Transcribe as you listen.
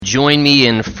join me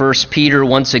in 1 Peter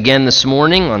once again this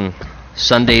morning. On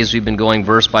Sundays we've been going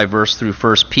verse by verse through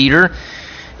 1 Peter,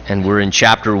 and we're in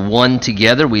chapter 1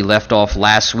 together. We left off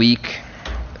last week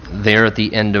there at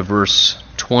the end of verse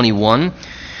 21.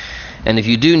 And if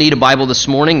you do need a Bible this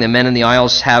morning, the men in the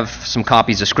aisles have some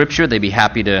copies of Scripture. They'd be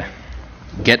happy to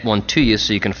get one to you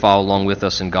so you can follow along with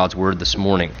us in God's Word this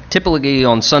morning. Typically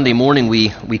on Sunday morning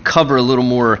we cover a little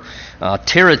more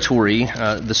territory.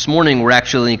 This morning we're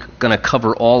actually going to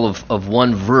cover all of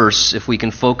one verse. If we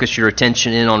can focus your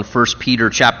attention in on 1 Peter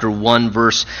chapter 1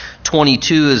 verse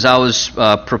 22. As I was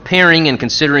preparing and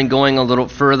considering going a little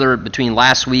further between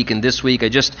last week and this week, I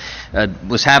just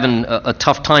was having a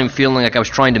tough time feeling like I was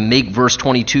trying to make verse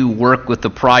 22 work with the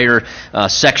prior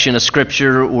section of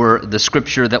Scripture or the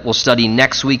Scripture that we'll study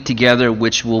next week together,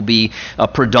 which will be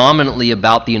predominantly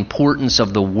about the importance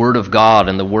of the Word of God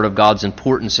and the Word of God's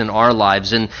importance in our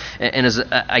lives. And as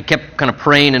I kept kind of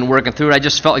praying and working through it, I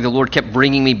just felt like the Lord kept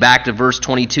bringing me back to verse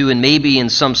 22, and maybe in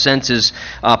some senses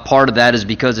part of that is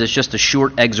because it's just a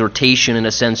short exhortation in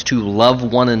a sense to love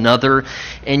one another.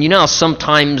 And you know,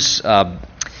 sometimes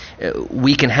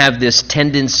we can have this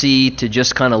tendency to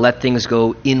just kind of let things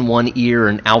go in one ear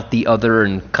and out the other,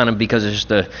 and kind of because it's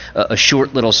just a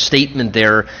short little statement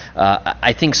there.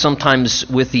 I think sometimes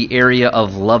with the area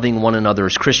of loving one another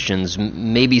as Christians,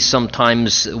 maybe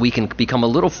sometimes we can become a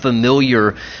little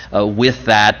familiar with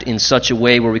that in such a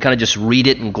way where we kind of just read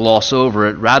it and gloss over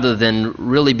it rather than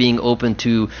really being open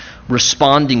to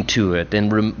responding to it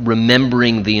and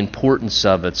remembering the importance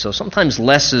of it. So sometimes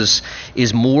less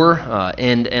is more,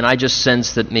 and I just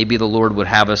sense that maybe the Lord would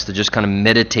have us to just kind of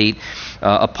meditate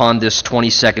upon this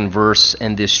 22nd verse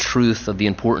and this truth of the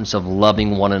importance of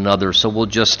loving one another. So we'll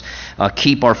just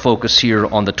keep our focus here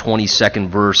on the 22nd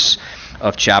verse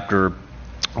of chapter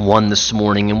 1 this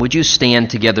morning. And would you stand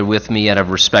together with me out of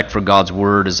respect for God's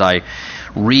Word as I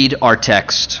read our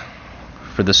text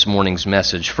for this morning's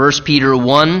message. 1 Peter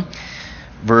 1,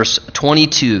 verse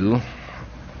 22,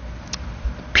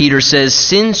 Peter says,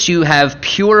 "Since you have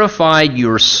purified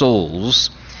your souls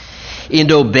in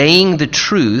obeying the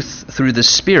truth through the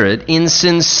Spirit, in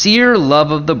sincere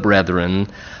love of the brethren,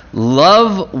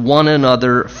 love one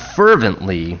another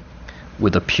fervently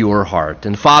with a pure heart."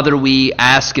 And Father, we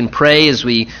ask and pray as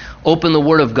we open the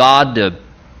Word of God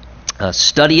to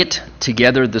study it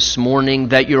together this morning,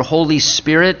 that your Holy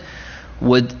Spirit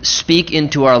would speak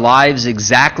into our lives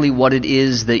exactly what it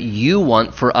is that you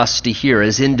want for us to hear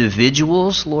as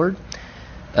individuals, Lord,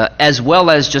 as well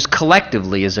as just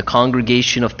collectively as a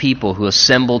congregation of people who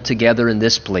assemble together in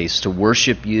this place to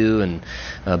worship you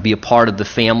and be a part of the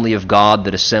family of God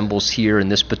that assembles here in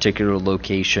this particular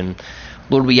location.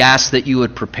 Lord, we ask that you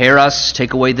would prepare us,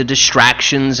 take away the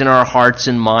distractions in our hearts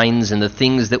and minds and the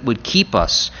things that would keep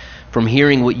us from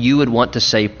hearing what you would want to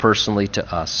say personally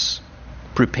to us.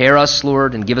 Prepare us,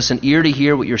 Lord, and give us an ear to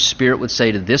hear what your Spirit would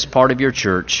say to this part of your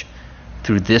church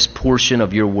through this portion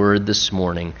of your word this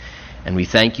morning. And we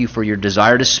thank you for your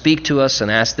desire to speak to us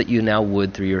and ask that you now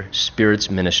would through your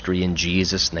Spirit's ministry in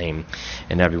Jesus' name.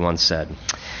 And everyone said,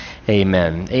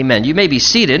 amen. Amen. You may be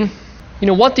seated. You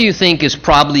know, what do you think is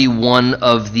probably one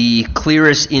of the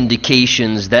clearest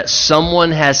indications that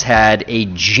someone has had a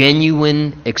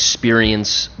genuine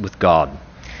experience with God?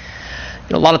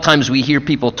 A lot of times we hear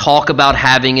people talk about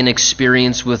having an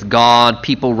experience with God.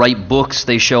 People write books.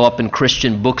 They show up in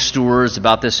Christian bookstores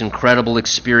about this incredible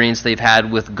experience they've had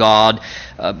with God.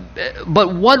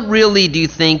 But what really do you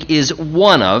think is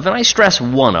one of, and I stress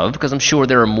one of because I'm sure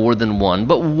there are more than one,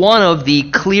 but one of the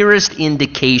clearest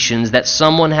indications that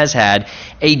someone has had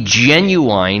a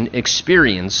genuine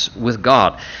experience with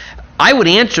God? I would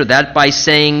answer that by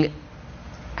saying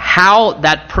how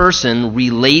that person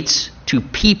relates to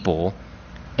people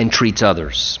and treats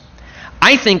others.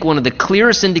 I think one of the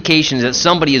clearest indications that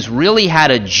somebody has really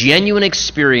had a genuine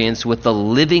experience with the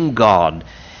living God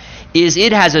is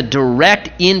it has a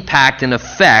direct impact and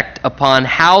effect upon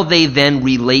how they then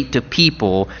relate to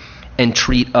people and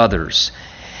treat others.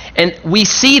 And we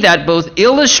see that both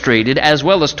illustrated as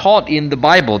well as taught in the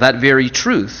Bible, that very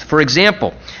truth. For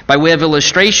example, by way of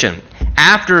illustration,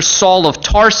 after Saul of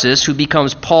Tarsus, who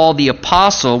becomes Paul the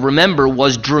Apostle, remember,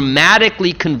 was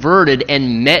dramatically converted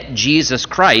and met Jesus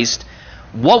Christ,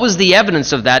 what was the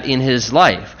evidence of that in his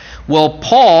life? Well,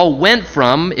 Paul went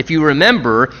from, if you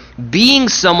remember, being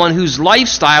someone whose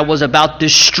lifestyle was about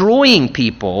destroying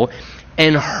people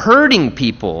and hurting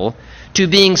people to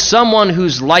being someone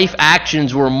whose life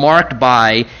actions were marked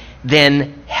by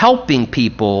then helping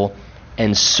people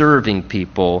and serving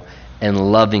people and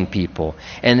loving people.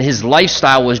 And his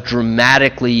lifestyle was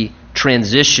dramatically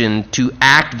transition to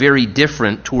act very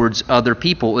different towards other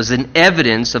people. It was an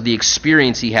evidence of the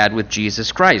experience he had with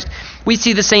Jesus Christ. We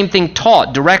see the same thing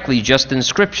taught directly just in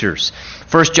Scriptures.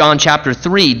 1 John chapter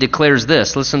 3 declares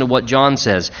this. Listen to what John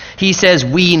says. He says,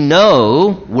 we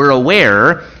know, we're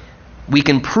aware, we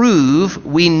can prove,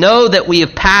 we know that we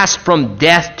have passed from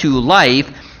death to life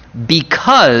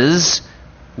because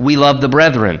we love the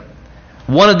brethren.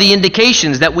 One of the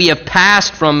indications that we have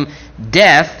passed from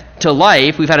death to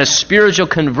life, we've had a spiritual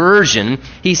conversion,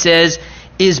 he says,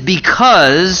 is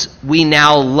because we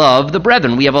now love the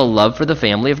brethren. We have a love for the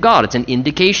family of God. It's an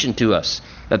indication to us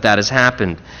that that has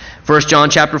happened. 1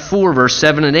 John chapter 4, verse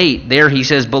 7 and 8, there he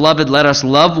says, beloved, let us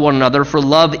love one another, for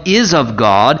love is of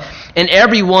God, and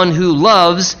everyone who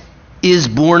loves is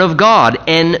born of God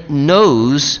and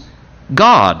knows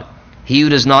God. He who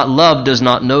does not love does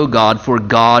not know God, for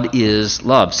God is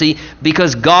love. See,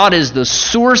 because God is the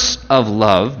source of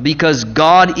love, because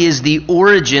God is the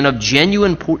origin of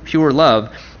genuine, pure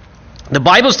love, the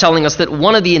Bible's telling us that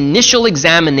one of the initial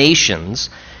examinations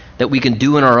that we can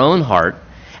do in our own heart,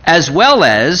 as well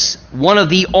as one of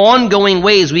the ongoing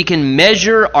ways we can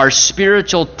measure our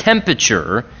spiritual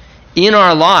temperature in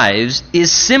our lives,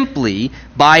 is simply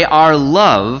by our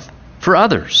love for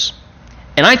others.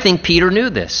 And I think Peter knew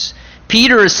this.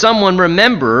 Peter is someone,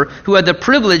 remember, who had the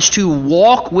privilege to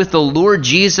walk with the Lord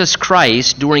Jesus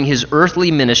Christ during his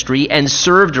earthly ministry and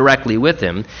serve directly with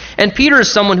him. And Peter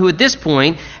is someone who at this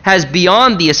point has,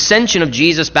 beyond the ascension of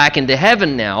Jesus back into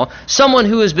heaven now, someone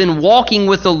who has been walking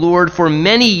with the Lord for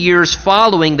many years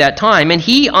following that time, and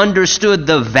he understood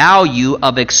the value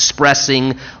of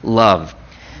expressing love.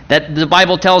 That the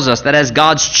Bible tells us that as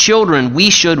God's children, we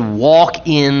should walk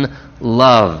in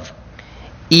love,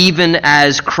 even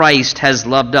as Christ has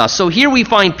loved us. So here we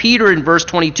find Peter in verse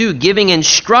 22 giving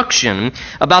instruction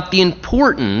about the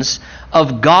importance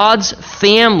of God's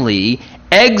family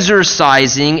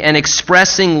exercising and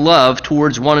expressing love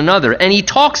towards one another. And he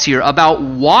talks here about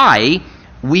why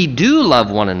we do love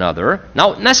one another.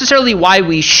 Not necessarily why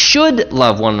we should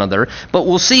love one another, but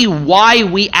we'll see why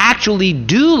we actually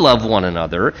do love one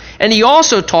another. And he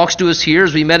also talks to us here,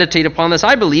 as we meditate upon this,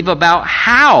 I believe, about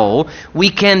how we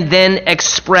can then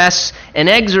express and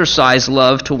exercise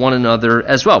love to one another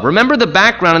as well. Remember, the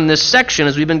background in this section,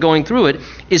 as we've been going through it,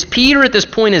 is Peter at this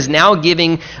point is now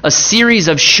giving a series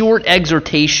of short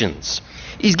exhortations.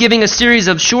 He's giving a series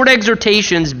of short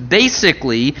exhortations,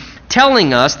 basically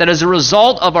telling us that as a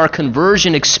result of our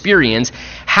conversion experience,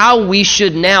 how we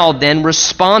should now then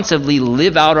responsively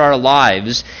live out our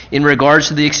lives in regards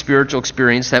to the spiritual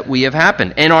experience that we have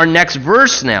happened. And our next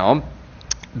verse now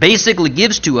basically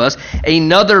gives to us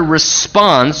another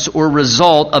response or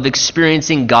result of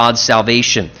experiencing God's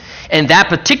salvation. And that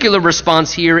particular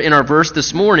response here in our verse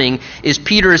this morning is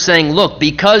Peter is saying, look,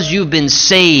 because you've been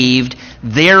saved,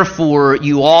 therefore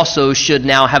you also should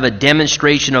now have a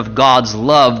demonstration of God's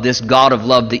love, this God of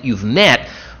love that you've met,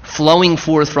 flowing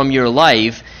forth from your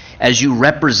life as you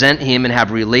represent him and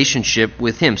have a relationship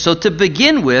with him. So to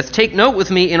begin with, take note with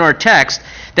me in our text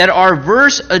that our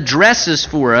verse addresses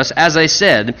for us, as I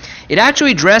said, it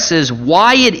actually addresses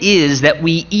why it is that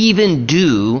we even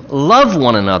do love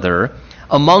one another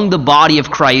among the body of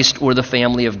Christ or the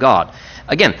family of God.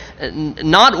 Again,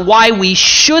 not why we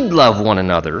should love one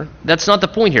another, that's not the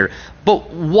point here, but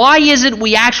why is it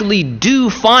we actually do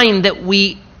find that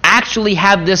we actually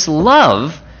have this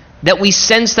love that we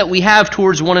sense that we have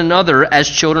towards one another as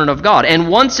children of God. And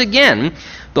once again,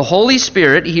 the Holy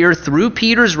Spirit here through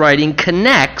Peter's writing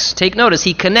connects, take notice,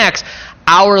 he connects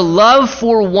our love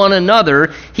for one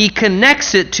another, he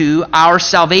connects it to our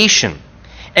salvation.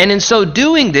 And in so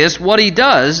doing this, what he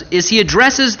does is he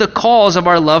addresses the cause of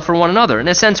our love for one another. In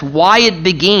a sense, why it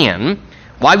began,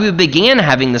 why we began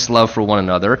having this love for one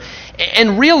another,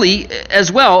 and really,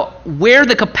 as well, where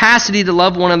the capacity to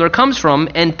love one another comes from.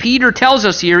 And Peter tells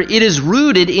us here, it is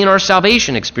rooted in our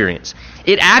salvation experience.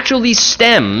 It actually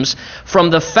stems from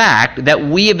the fact that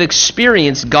we have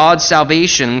experienced God's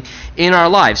salvation in our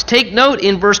lives. Take note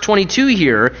in verse 22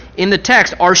 here, in the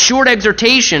text, our short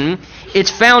exhortation,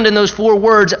 it's found in those 4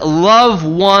 words, love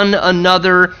one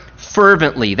another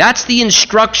fervently. That's the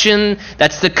instruction,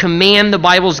 that's the command the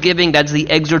Bible's giving, that's the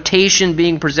exhortation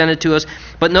being presented to us.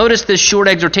 But notice this short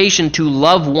exhortation to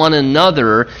love one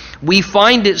another, we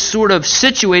find it sort of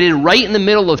situated right in the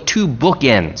middle of 2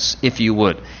 bookends, if you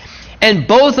would. And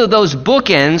both of those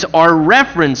bookends are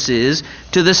references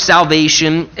to the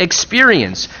salvation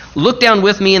experience. Look down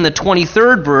with me in the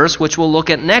 23rd verse, which we'll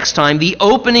look at next time. The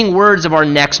opening words of our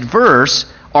next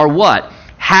verse are what?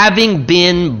 Having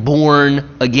been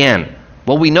born again.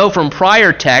 Well, we know from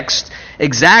prior text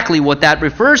exactly what that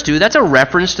refers to. That's a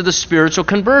reference to the spiritual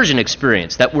conversion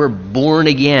experience, that we're born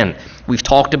again. We've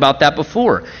talked about that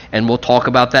before, and we'll talk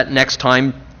about that next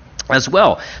time as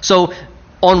well. So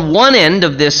on one end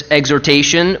of this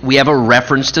exhortation, we have a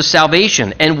reference to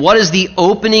salvation. And what is the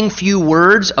opening few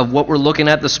words of what we're looking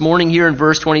at this morning here in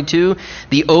verse 22?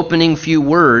 The opening few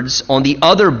words on the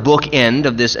other bookend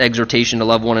of this exhortation to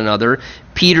love one another.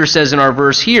 Peter says in our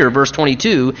verse here, verse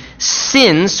 22,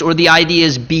 since, or the idea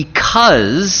is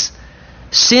because,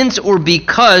 since or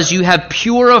because you have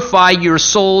purified your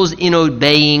souls in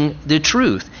obeying the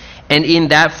truth. And in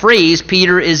that phrase,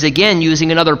 Peter is again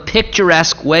using another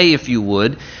picturesque way, if you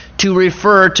would, to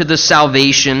refer to the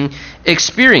salvation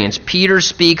experience. Peter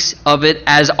speaks of it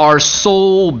as our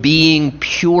soul being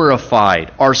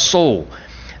purified, our soul.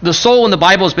 The soul in the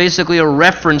Bible is basically a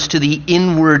reference to the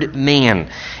inward man.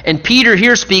 And Peter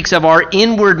here speaks of our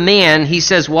inward man, he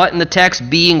says what in the text?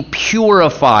 Being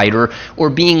purified or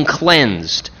being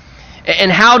cleansed.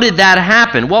 And how did that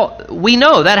happen? Well, we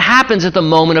know that happens at the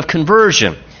moment of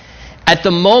conversion. At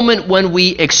the moment when we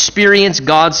experience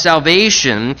God's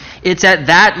salvation, it's at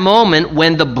that moment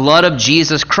when the blood of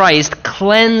Jesus Christ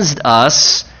cleansed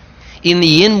us in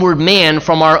the inward man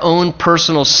from our own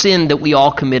personal sin that we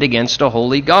all commit against a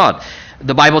holy God.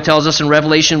 The Bible tells us in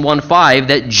Revelation 1:5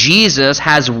 that Jesus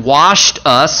has washed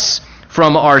us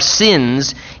from our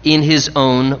sins in his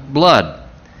own blood.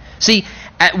 See,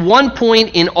 at one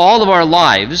point in all of our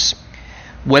lives,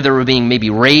 whether we're being maybe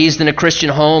raised in a Christian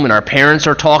home and our parents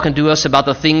are talking to us about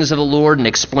the things of the Lord and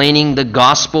explaining the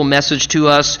gospel message to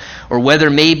us, or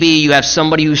whether maybe you have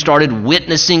somebody who started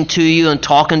witnessing to you and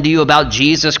talking to you about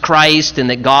Jesus Christ and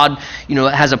that God,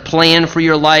 has a plan for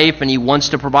your life and he wants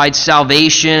to provide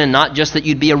salvation, and not just that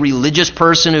you'd be a religious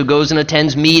person who goes and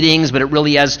attends meetings, but it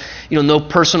really has, no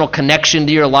personal connection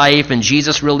to your life, and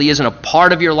Jesus really isn't a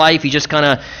part of your life. He just kind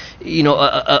of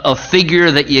a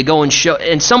figure that you go and show,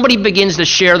 and somebody begins to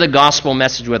share the gospel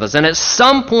message with us. And at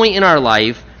some point in our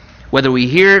life, whether we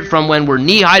hear it from when we're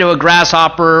knee-high to a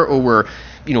grasshopper or we're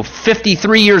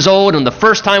 53 years old and the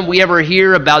first time we ever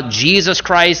hear about Jesus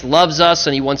Christ loves us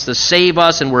and he wants to save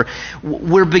us, and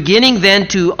we're beginning then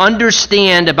to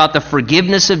understand about the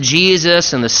forgiveness of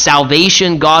Jesus and the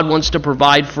salvation God wants to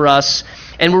provide for us.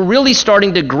 And we're really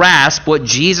starting to grasp what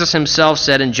Jesus himself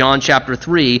said in John chapter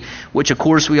 3, which of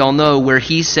course we all know, where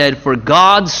he said, "For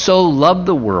God so loved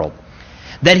the world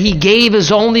that he gave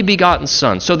his only begotten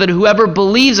Son, so that whoever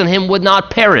believes in him would not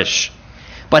perish,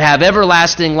 but have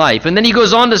everlasting life." And then he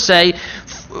goes on to say,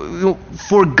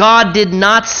 "For God did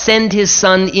not send his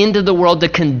Son into the world to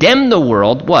condemn the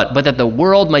world," what? "But that the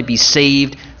world might be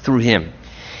saved through him."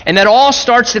 And that all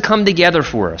starts to come together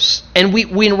for us. And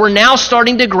we're now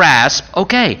starting to grasp,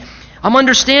 okay, I'm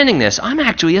understanding this. I'm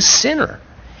actually a sinner.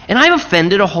 And I've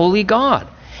offended a holy God.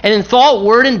 And in thought,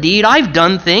 word, and deed, I've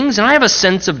done things, and I have a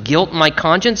sense of guilt in my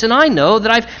conscience, and I know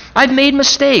that I've made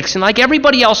mistakes. And like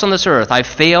everybody else on this earth, I've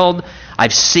failed,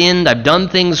 I've sinned, I've done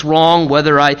things wrong,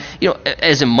 whether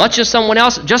as much as someone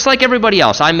else, just like everybody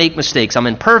else, I make mistakes. I'm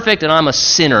imperfect, and I'm a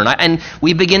sinner. And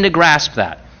we begin to grasp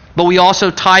that. But we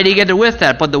also tie together with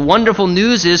that. But the wonderful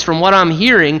news is, from what I'm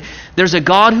hearing, there's a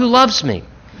God who loves me.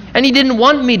 And he didn't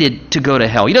want me to go to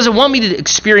hell. He doesn't want me to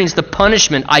experience the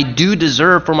punishment I do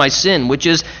deserve for my sin, which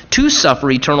is to suffer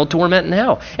eternal torment in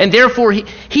hell. And therefore,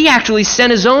 he actually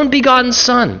sent his own begotten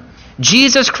Son,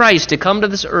 Jesus Christ, to come to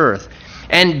this earth.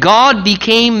 And God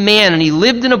became man, and he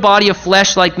lived in a body of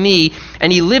flesh like me,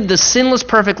 and he lived the sinless,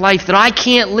 perfect life that I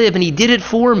can't live, and he did it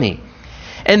for me.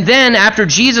 And then, after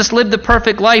Jesus lived the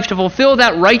perfect life to fulfill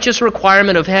that righteous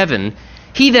requirement of heaven,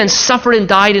 he then suffered and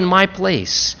died in my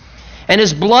place. And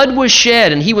his blood was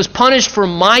shed, and he was punished for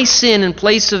my sin in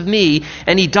place of me,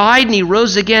 and he died and he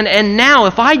rose again. And now,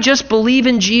 if I just believe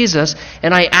in Jesus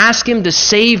and I ask him to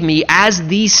save me as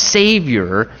the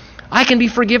Savior, I can be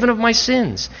forgiven of my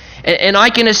sins. And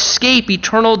I can escape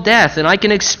eternal death, and I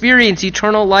can experience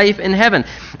eternal life in heaven.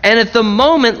 And at the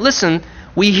moment, listen,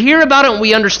 we hear about it and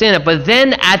we understand it, but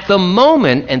then at the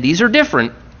moment, and these are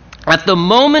different, at the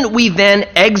moment we then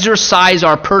exercise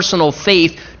our personal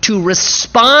faith to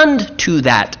respond to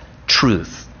that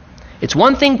truth. It's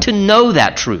one thing to know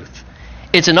that truth.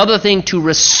 It's another thing to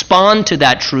respond to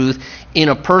that truth in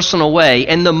a personal way.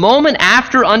 And the moment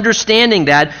after understanding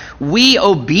that, we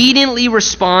obediently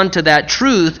respond to that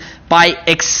truth by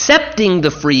accepting the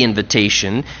free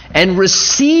invitation and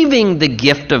receiving the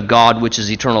gift of God, which is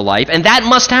eternal life. And that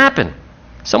must happen.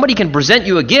 Somebody can present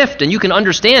you a gift and you can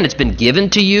understand it's been given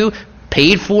to you,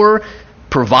 paid for,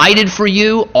 provided for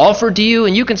you, offered to you,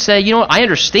 and you can say, I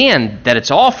understand that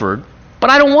it's offered, but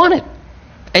I don't want it.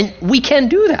 And we can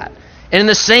do that. And in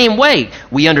the same way,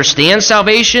 we understand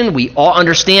salvation, we all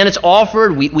understand it's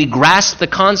offered, we grasp the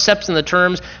concepts and the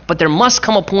terms, but there must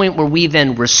come a point where we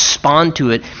then respond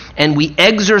to it, and we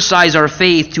exercise our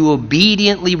faith to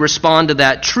obediently respond to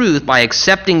that truth by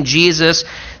accepting Jesus,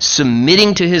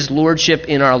 submitting to his lordship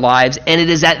in our lives, and it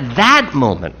is at that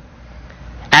moment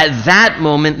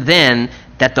then,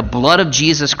 that the blood of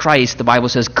Jesus Christ, the Bible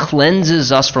says,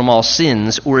 cleanses us from all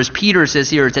sins, or as Peter says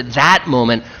here, it's at that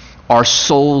moment our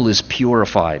soul is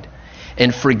purified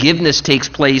and forgiveness takes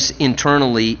place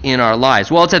internally in our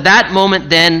lives. Well, it's at that moment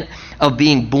then of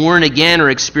being born again or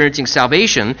experiencing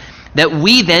salvation that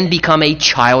we then become a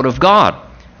child of God.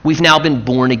 We've now been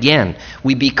born again.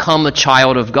 We become a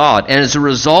child of God. And as a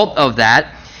result of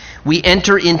that, we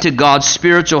enter into God's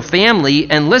spiritual family,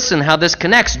 and listen how this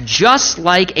connects, just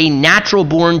like a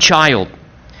natural-born child.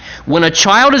 When a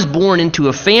child is born into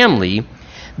a family,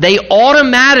 they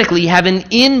automatically have an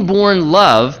inborn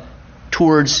love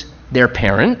towards their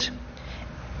parent,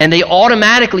 and they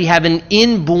automatically have an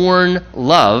inborn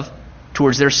love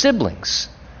towards their siblings.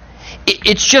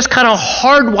 It's just kind of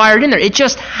hardwired in there. It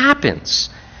just happens.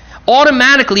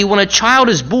 Automatically, when a child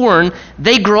is born,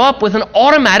 they grow up with an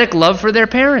automatic love for their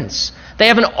parents. They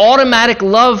have an automatic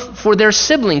love for their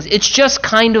siblings. It's just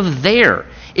kind of there.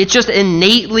 It's just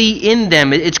innately in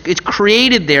them. It's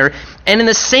created there. And in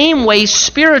the same way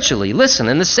spiritually, listen,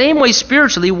 in the same way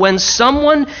spiritually, when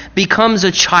someone becomes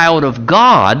a child of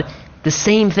God, the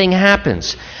same thing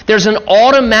happens. There's an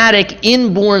automatic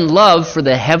inborn love for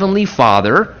the Heavenly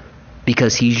Father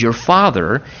because he's your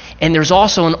Father. And there's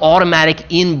also an automatic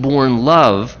inborn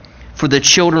love for the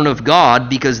children of God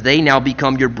because they now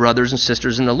become your brothers and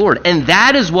sisters in the Lord. And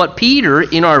that is what Peter,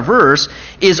 in our verse,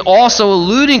 is also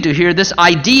alluding to here, this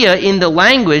idea in the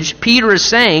language. Peter is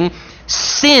saying,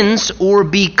 since or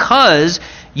because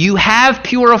you have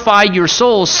purified your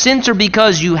soul, since or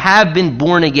because you have been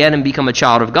born again and become a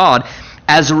child of God,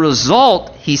 as a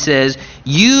result, he says,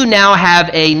 you now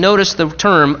have notice the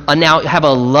term, now have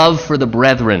a love for the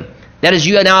brethren. That is,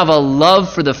 you now have a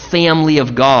love for the family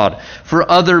of God, for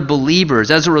other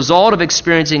believers. As a result of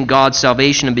experiencing God's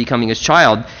salvation and becoming his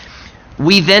child,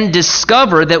 we then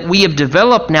discover that we have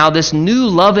developed now this new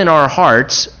love in our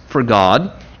hearts for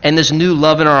God and this new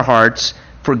love in our hearts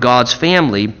for God's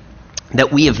family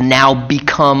that we have now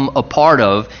become a part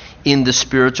of in the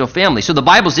spiritual family. So the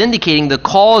Bible's indicating the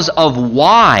cause of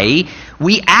why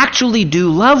we actually do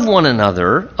love one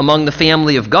another among the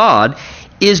family of God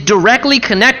is directly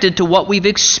connected to what we've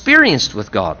experienced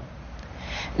with God.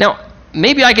 Now,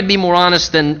 maybe I could be more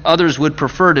honest than others would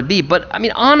prefer to be, but I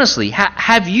mean, honestly,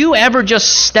 have you ever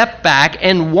just stepped back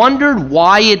and wondered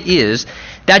why it is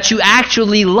that you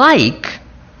actually like,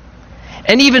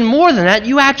 and even more than that,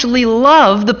 you actually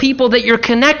love the people that you're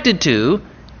connected to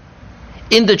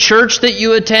in the church that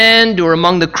you attend or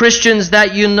among the Christians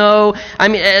that you know? I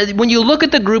mean, when you look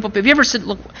at the group of, have you ever said,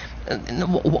 look,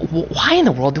 why in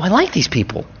the world do I like these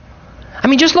people? I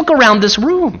mean, just look around this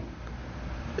room.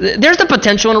 There's the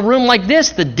potential in a room like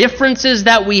this, the differences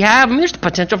that we have. I mean, there's the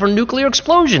potential for a nuclear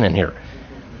explosion in here.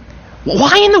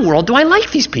 Why in the world do I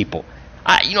like these people?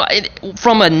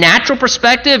 From a natural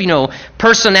perspective,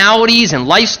 personalities and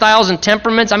lifestyles and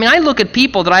temperaments. I mean, I look at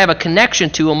people that I have a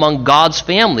connection to among God's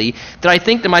family that I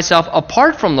think to myself,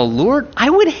 apart from the Lord, I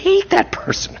would hate that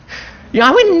person.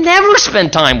 I would never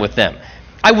spend time with them.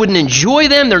 I wouldn't enjoy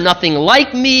them. They're nothing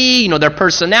like me. Their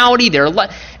personality.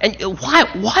 And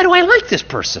why do I like this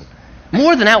person?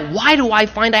 More than that, why do I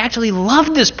find I actually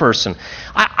love this person?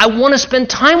 I want to spend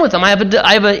time with them. I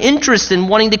have an interest in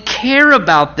wanting to care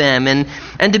about them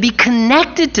and to be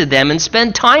connected to them and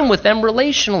spend time with them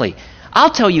relationally. I'll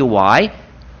tell you why.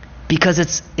 Because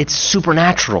it's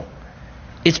supernatural.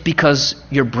 It's because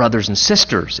you're brothers and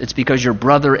sisters. It's because you're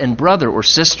brother and brother or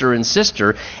sister and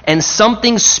sister, and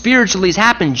something spiritually has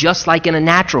happened just like in a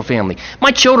natural family. My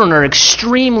children are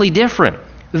extremely different,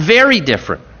 very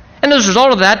different. And as a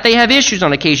result of that, they have issues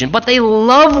on occasion, but they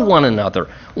love one another.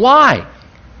 Why?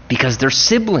 Because they're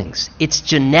siblings. It's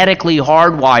genetically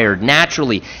hardwired,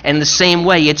 naturally. And the same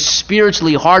way, it's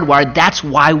spiritually hardwired. That's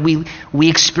why we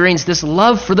experience this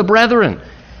love for the brethren.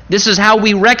 This is how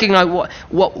we recognize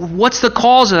what's the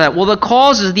cause of that? Well, the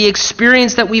cause is the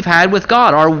experience that we've had with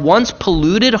God. Our once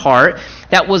polluted heart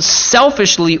that was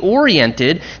selfishly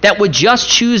oriented, that would just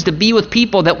choose to be with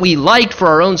people that we liked for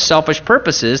our own selfish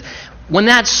purposes. When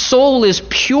that soul is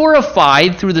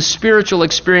purified through the spiritual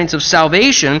experience of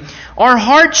salvation, our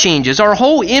heart changes. Our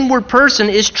whole inward person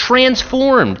is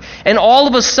transformed. And all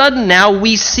of a sudden now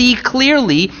we see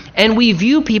clearly and we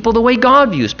view people the way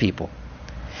God views people.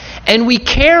 And we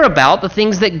care about the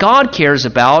things that God cares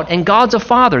about, and God's a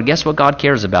father. Guess what God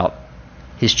cares about?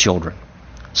 his children.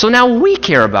 So now we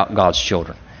care about God's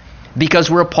children because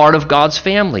we're a part of God's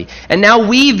family. And now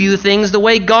we view things the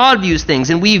way God views things,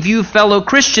 and we view fellow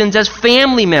Christians as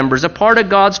family members, a part of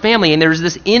God's family. And there's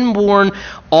this inborn,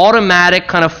 automatic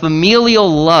kind of familial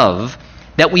love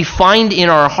that we find in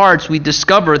our hearts, we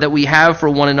discover that we have for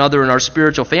one another in our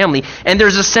spiritual family. And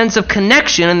there's a sense of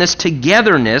connection and this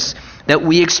togetherness that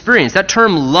we experience. That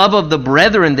term love of the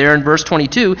brethren there in verse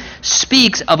 22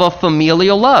 speaks of a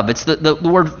familial love. It's the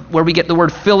word where we get the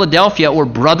word Philadelphia, or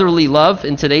brotherly love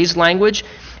in today's language.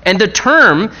 And the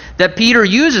term that Peter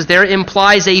uses there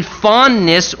implies a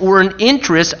fondness or an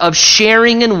interest of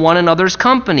sharing in one another's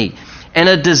company and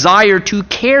a desire to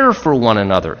care for one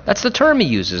another. That's the term he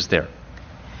uses there.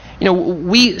 You know,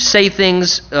 we say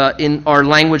things in our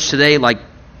language today like,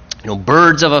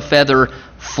 birds of a feather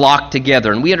flock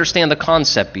together, and we understand the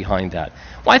concept behind that.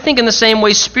 Well, I think in the same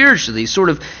way spiritually, sort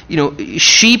of,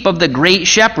 sheep of the great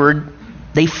shepherd,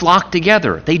 they flock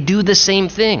together. They do the same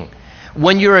thing.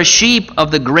 When you're a sheep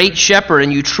of the great shepherd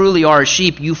and you truly are a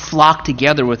sheep, you flock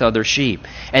together with other sheep.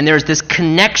 And there's this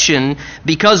connection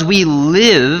because we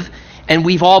live and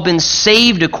we've all been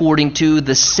saved according to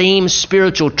the same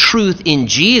spiritual truth in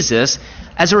Jesus.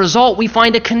 As a result, we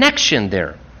find a connection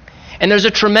there. And there's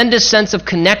a tremendous sense of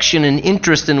connection and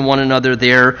interest in one another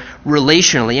there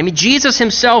relationally. I mean, Jesus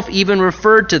himself even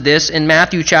referred to this in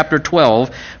Matthew chapter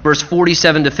 12, verse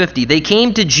 47 to 50. They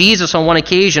came to Jesus on one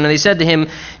occasion and they said to him,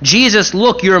 "Jesus,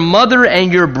 look, your mother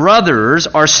and your brothers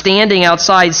are standing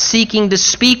outside seeking to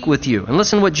speak with you." And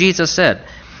listen to what Jesus said.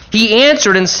 He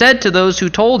answered and said to those who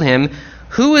told him,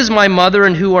 "Who is my mother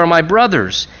and who are my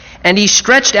brothers?" And he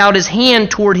stretched out his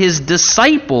hand toward his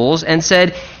disciples and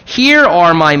said, "Here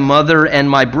are my mother and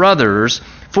my brothers,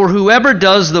 for whoever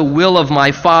does the will of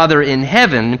my Father in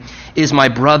heaven is my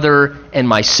brother and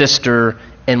my sister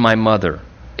and my mother."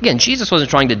 Again, Jesus wasn't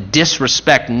trying to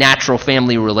disrespect natural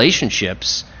family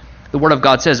relationships. The Word of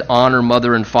God says honor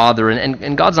mother and father,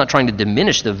 and God's not trying to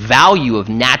diminish the value of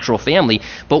natural family,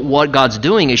 but what God's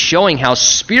doing is showing how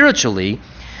spiritually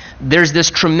there's this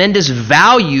tremendous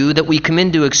value that we come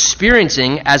into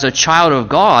experiencing as a child of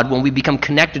God when we become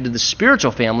connected to the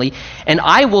spiritual family. And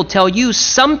I will tell you,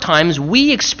 sometimes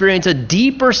we experience a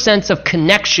deeper sense of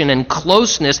connection and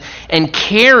closeness and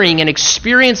caring and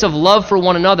experience of love for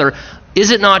one another, is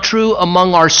it not true,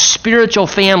 among our spiritual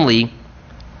family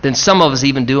than some of us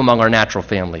even do among our natural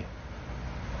family?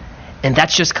 And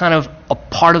that's just kind of a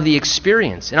part of the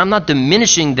experience. And I'm not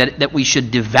diminishing that we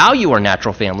should devalue our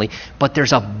natural family, but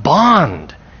there's a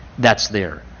bond that's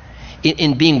there.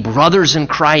 In being brothers in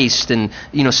Christ and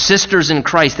sisters in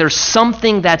Christ, there's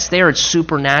something that's there. It's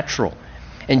supernatural.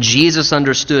 And Jesus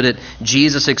understood it,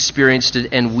 Jesus experienced it,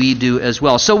 and we do as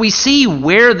well. So we see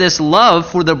where this love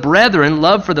for the brethren,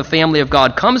 love for the family of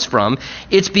God comes from.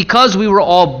 It's because we were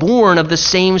all born of the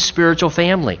same spiritual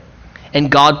family. And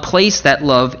God placed that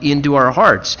love into our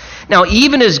hearts. Now,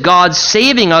 even as God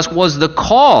saving us was the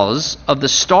cause of the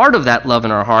start of that love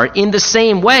in our heart, in the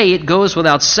same way, it goes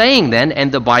without saying then, and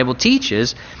the Bible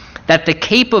teaches, that the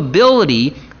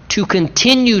capability to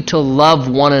continue to love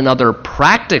one another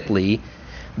practically,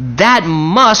 that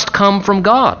must come from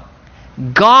God.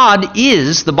 God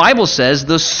is, the Bible says,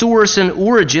 the source and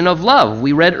origin of love.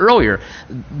 We read earlier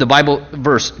the Bible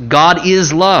verse, God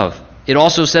is love. It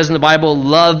also says in the Bible,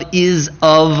 love is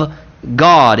of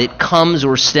God. It comes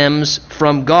or stems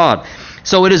from God.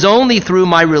 So it is only through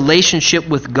my relationship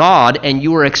with God and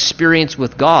your experience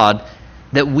with God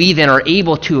that we then are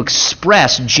able to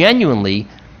express genuinely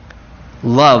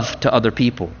love to other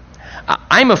people.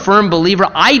 I'm a firm believer.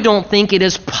 I don't think it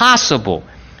is possible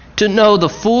to know the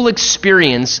full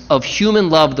experience of human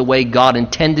love the way God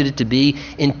intended it to be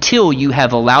until you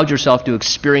have allowed yourself to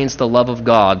experience the love of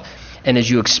God. And as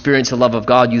you experience the love of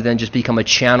God, you then just become a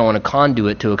channel and a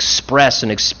conduit to express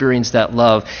and experience that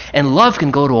love. And love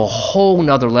can go to a whole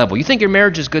nother level. You think your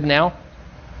marriage is good now?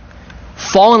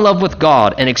 Fall in love with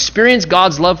God and experience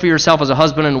God's love for yourself as a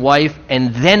husband and wife,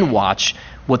 and then watch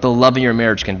what the love in your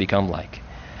marriage can become like.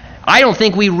 I don't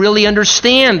think we really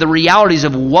understand the realities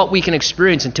of what we can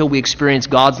experience until we experience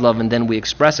God's love and then we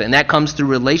express it. And that comes through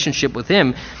relationship with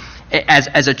Him.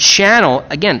 As a channel,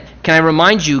 again, can I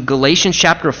remind you, Galatians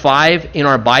chapter 5 in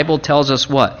our Bible tells us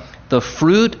what? The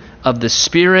fruit of the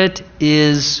Spirit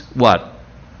is what?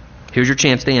 Here's your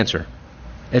chance to answer.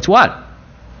 It's what?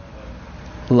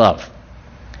 Love.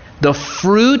 The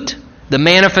fruit, the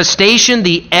manifestation,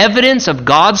 the evidence of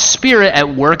God's Spirit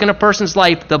at work in a person's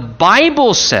life, the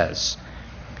Bible says,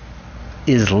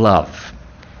 is love.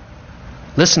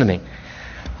 Listen to me.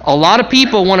 A lot of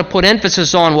people want to put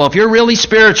emphasis on, well, if you're really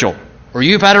spiritual, or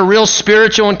you've had a real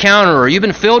spiritual encounter, or you've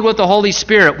been filled with the Holy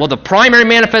Spirit. Well, the primary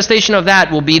manifestation of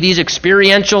that will be these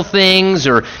experiential things,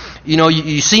 or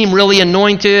you seem really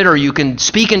anointed, or you can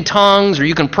speak in tongues, or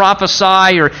you can prophesy,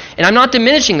 and I'm not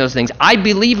diminishing those things. I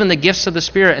believe in the gifts of the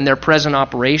Spirit and their present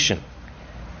operation.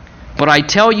 But I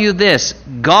tell you this,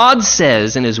 God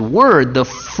says in His Word, the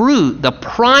fruit, the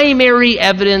primary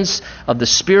evidence of the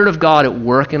Spirit of God at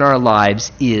work in our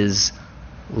lives is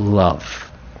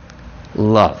love.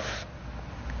 Love.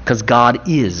 Because God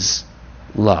is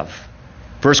love.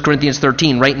 1 Corinthians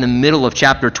 13, right in the middle of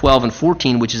chapter 12 and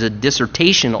 14, which is a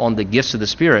dissertation on the gifts of the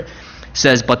Spirit,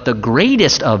 says, but the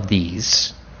greatest of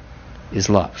these is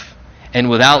love. And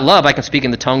without love, I can speak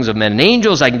in the tongues of men and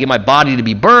angels, I can give my body to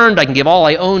be burned, I can give all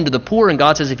I own to the poor, and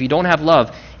God says if you don't have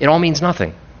love, it all means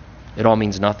nothing. It all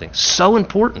means nothing. So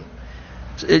important.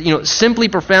 Simply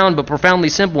profound, but profoundly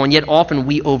simple, and yet often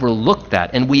we overlook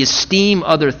that, and we esteem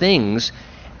other things,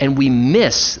 and we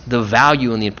miss the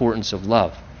value and the importance of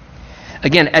love.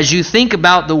 Again, as you think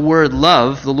about the word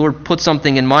love, the Lord put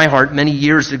something in my heart many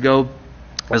years ago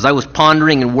as I was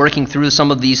pondering and working through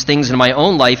some of these things in my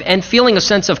own life and feeling a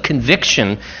sense of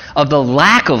conviction of the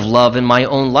lack of love in my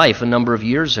own life a number of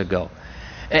years ago.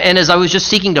 And as I was just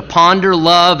seeking to ponder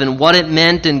love and what it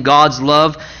meant in God's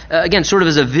love, again, sort of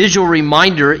as a visual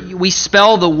reminder, we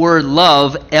spell the word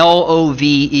love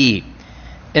L-O-V-E.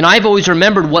 And I've always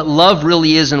remembered what love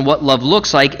really is and what love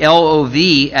looks like,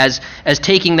 L-O-V, as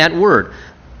taking that word.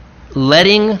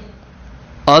 Letting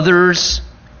others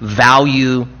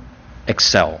value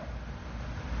excel.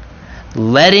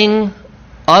 Letting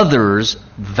others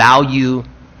value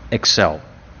excel.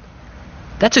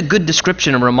 That's a good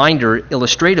description and reminder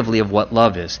illustratively of what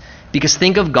love is. Because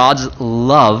think of God's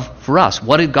love for us.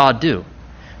 What did God do?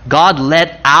 God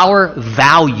let our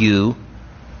value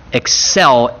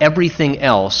excel everything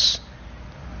else,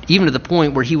 even to the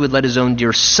point where He would let His own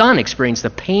dear Son experience the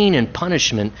pain and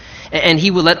punishment, and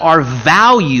He would let our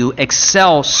value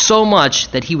excel so much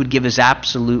that He would give His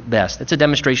absolute best. That's a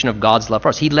demonstration of God's love for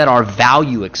us. He let our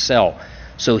value excel.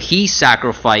 So He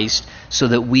sacrificed so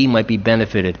that we might be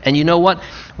benefited. And you know what?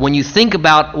 When you think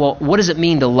about, well, what does it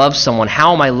mean to love someone?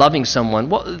 How am I loving someone?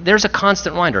 Well, there's a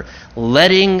constant reminder.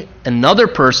 Letting another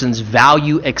person's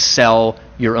value excel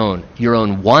your own. Your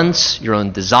own wants, your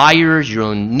own desires, your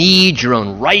own needs, your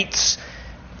own rights.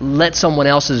 Let someone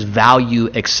else's value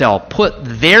excel. Put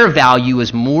their value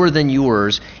as more than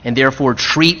yours, and therefore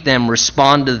treat them,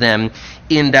 respond to them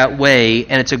in that way.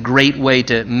 And it's a great way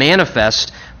to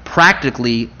manifest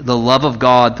practically the love of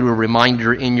God through a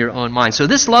reminder in your own mind. So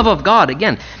this love of God,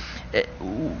 again,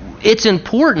 it's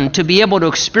important to be able to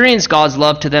experience God's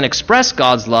love to then express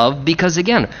God's love because,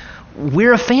 again,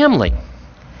 we're a family.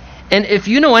 And if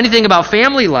you know anything about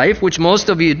family life, which most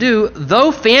of you do,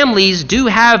 though families do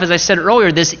have, as I said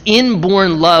earlier, this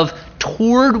inborn love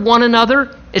toward one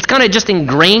another, it's kind of just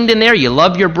ingrained in there. You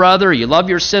love your brother, you love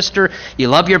your sister, you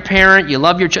love your parent, you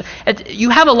love your child. You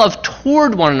have a love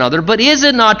toward one another, but is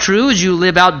it not true as you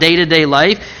live out day-to-day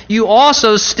life, you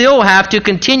also still have to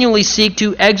continually seek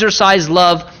to exercise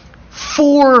love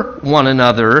for one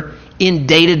another in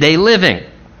day-to-day living?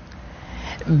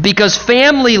 Because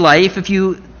family life, if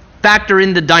you factor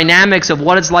in the dynamics of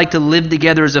what it's like to live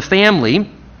together as a family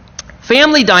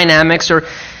dynamics are,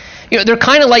 they're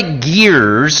kind of like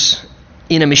gears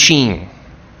in a machine.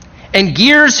 And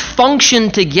gears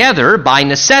function together by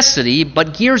necessity,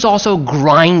 but gears also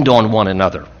grind on one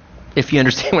another, if you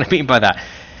understand what I mean by that.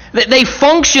 They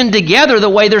function together the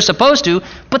way they're supposed to,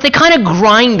 but they kind of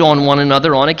grind on one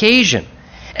another on occasion.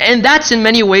 And that's in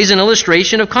many ways an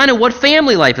illustration of kind of what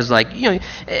family life is like.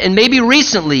 And maybe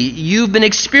recently you've been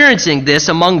experiencing this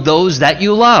among those that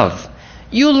you love.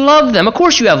 You love them. Of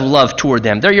course you have love toward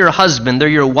them. They're your husband, they're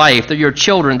your wife, they're your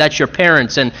children, that's your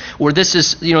parents, or this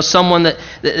is someone that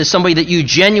is somebody that you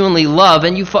genuinely love,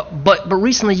 and but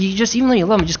recently even though you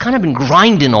love them, you just kind of been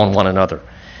grinding on one another.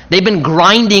 They've been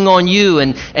grinding on you,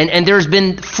 and there's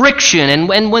been friction,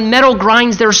 and when metal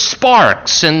grinds, there's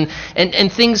sparks, and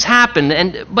things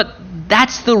happen. But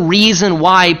that's the reason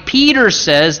why Peter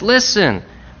says, listen,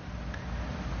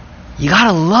 you got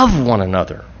to love one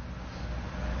another.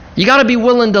 You got to be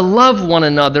willing to love one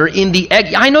another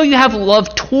I know you have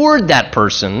love toward that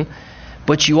person,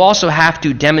 but you also have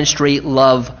to demonstrate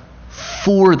love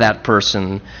for that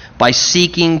person by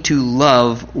seeking to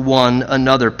love one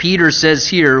another. Peter says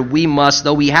here,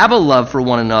 though we have a love for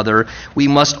one another, we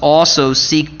must also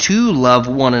seek to love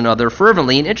one another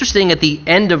fervently. And interesting, at the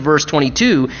end of verse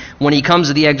 22, when he comes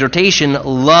to the exhortation,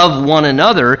 love one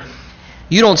another,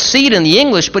 you don't see it in the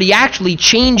English, but he actually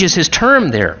changes his term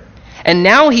there. And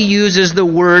now he uses the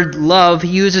word love. He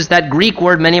uses that Greek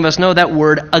word, many of us know that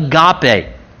word, agape,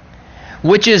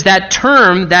 which is that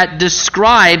term that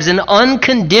describes an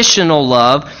unconditional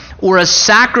love or a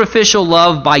sacrificial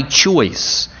love by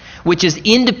choice, which is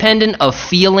independent of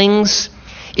feelings.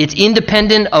 It's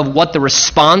independent of what the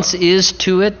response is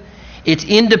to it. It's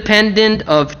independent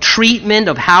of treatment,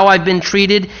 of how I've been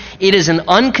treated. It is an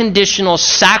unconditional,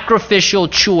 sacrificial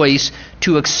choice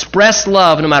to express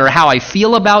love no matter how I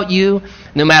feel about you,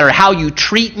 no matter how you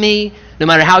treat me, no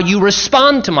matter how you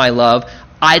respond to my love.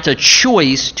 It's a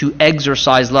choice to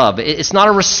exercise love. It's not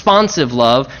a responsive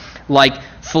love like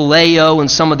phileo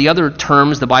and some of the other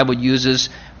terms the Bible uses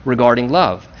regarding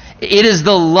love. It is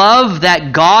the love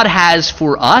that God has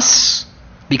for us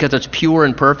because it's pure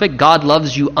and perfect. God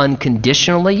loves you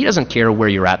unconditionally. He doesn't care where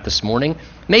you're at this morning.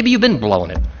 Maybe you've been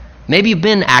blowing it. Maybe you've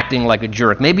been acting like a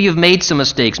jerk. Maybe you've made some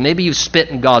mistakes. Maybe you've spit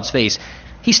in God's face.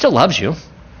 He still loves you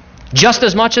just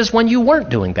as much as when you weren't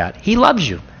doing that. He loves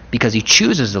you because he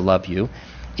chooses to love you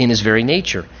in his very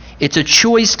nature. It's a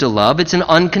choice to love. It's an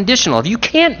unconditional love. You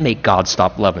can't make God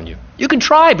stop loving you. You can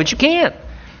try, but you can't.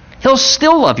 He'll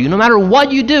still love you no matter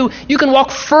what you do. You can walk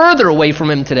further away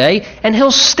from him today, and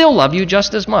he'll still love you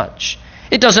just as much.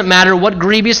 It doesn't matter what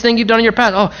grievous thing you've done in your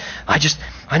past. Oh,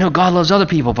 I know God loves other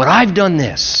people, but I've done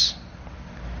this.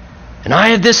 And I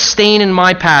have this stain in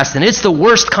my past, and it's the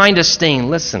worst kind of stain.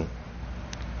 Listen.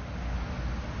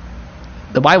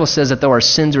 The Bible says that though our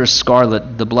sins are as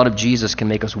scarlet, the blood of Jesus can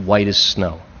make us white as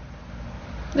snow.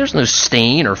 There's no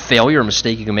stain or failure or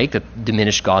mistake you can make that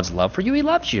diminish God's love for you. He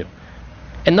loves you.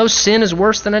 And no sin is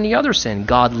worse than any other sin.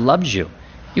 God loves you.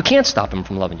 You can't stop him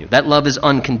from loving you. That love is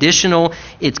unconditional.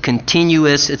 It's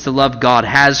continuous. It's the love God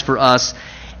has for us.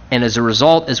 And as a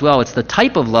result as well, it's the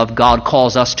type of love God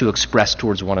calls us to express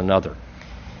towards one another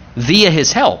via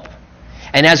his help.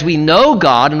 And as we know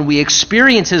God and we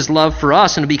experience his love for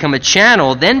us and become a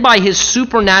channel, then by his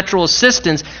supernatural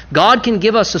assistance, God can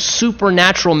give us a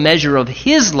supernatural measure of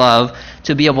his love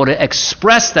to be able to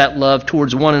express that love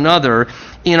towards one another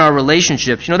in our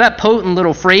relationships. You know, that potent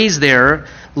little phrase there,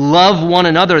 love one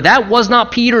another, that was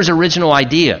not Peter's original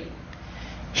idea.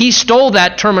 He stole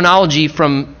that terminology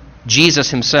from Jesus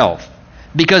himself.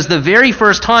 Because the very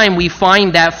first time we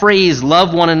find that phrase,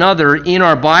 love one another, in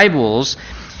our Bibles,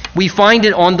 we find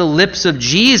it on the lips of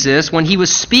Jesus when he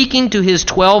was speaking to his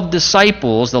 12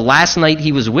 disciples the last night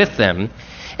he was with them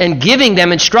and giving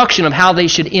them instruction of how they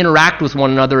should interact with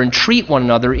one another and treat one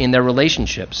another in their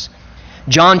relationships.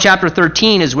 John chapter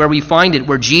 13 is where we find it,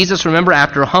 where Jesus, remember,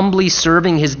 after humbly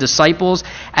serving his disciples,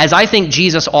 as I think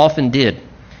Jesus often did.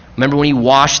 Remember when he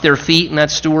washed their feet in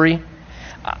that story?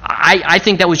 I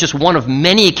think that was just one of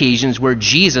many occasions where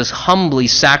Jesus humbly,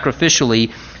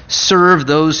 sacrificially served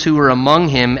those who were among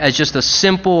him as just a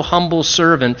simple, humble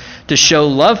servant to show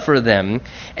love for them.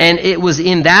 And it was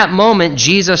in that moment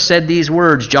Jesus said these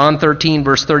words, John 13,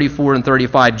 verse 34 and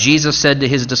 35. Jesus said to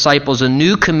his disciples, "A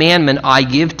new commandment I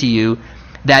give to you,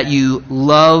 that you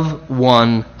love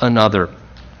one another.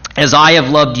 As I have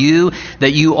loved you,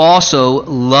 that you also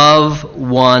love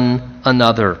one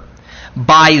another.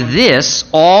 By this,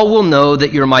 all will know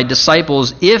that you're my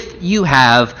disciples if you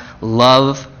have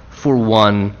love for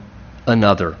one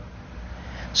another."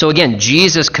 So again,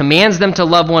 Jesus commands them to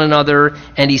love one another,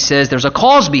 and he says there's a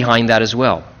cause behind that as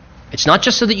well. It's not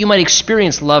just so that you might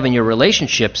experience love in your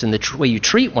relationships and the way you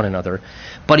treat one another,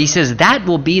 but he says that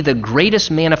will be the greatest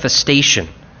manifestation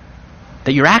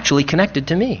that you're actually connected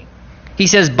to me. He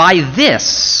says, by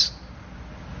this,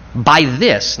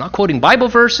 not quoting Bible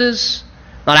verses,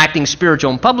 not acting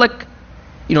spiritual in public,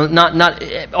 not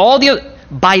all the other,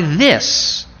 by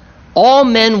this, all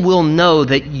men will know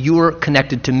that you're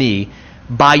connected to me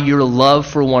by your love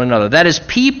for one another. That is,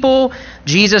 people,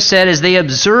 Jesus said, as they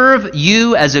observe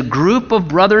you as a group of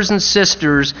brothers and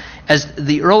sisters, as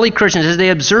the early Christians, as they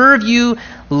observe you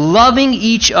loving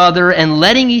each other and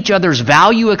letting each other's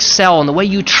value excel in the way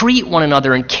you treat one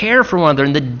another and care for one another,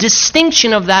 and the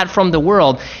distinction of that from the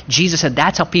world, Jesus said,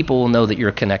 that's how people will know that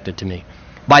you're connected to me.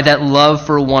 By that love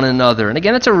for one another. And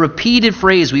again, it's a repeated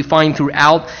phrase we find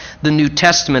throughout the New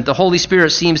Testament. The Holy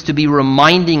Spirit seems to be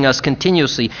reminding us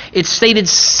continuously. It's stated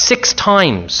 6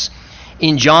 times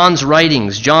in John's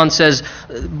writings. John says,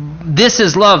 this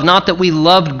is love, not that we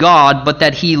loved God, but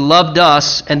that he loved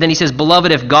us. And then he says,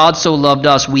 beloved, if God so loved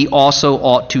us, we also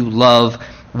ought to love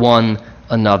one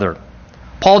another.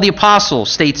 Paul the Apostle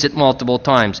states it multiple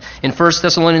times. In 1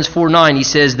 Thessalonians 4:9, he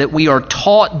says that we are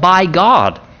taught by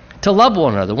God to love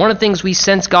one another. One of the things we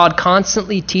sense God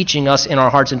constantly teaching us in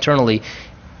our hearts internally,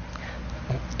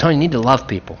 Tony, you need to love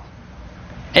people.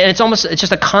 And it's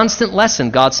just a constant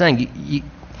lesson, God saying,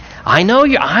 I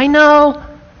know,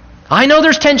 I know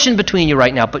there's tension between you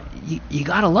right now, but you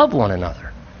got to love one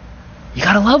another. You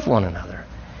got to love one another.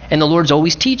 And the Lord's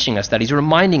always teaching us that. He's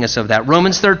reminding us of that.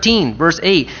 Romans 13, verse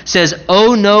 8 says,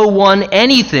 owe no one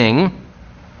anything.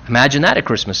 Imagine that at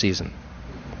Christmas season.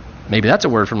 Maybe that's a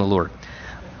word from the Lord.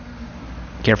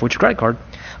 Careful with your credit card.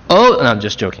 No, I'm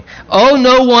just joking. Owe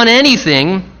no one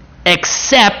anything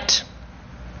except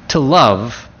to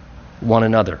love one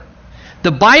another.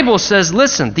 The Bible says,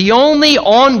 listen, the only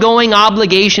ongoing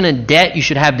obligation and debt you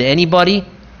should have to anybody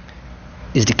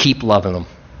is to keep loving them.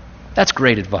 That's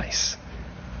great advice.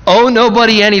 Owe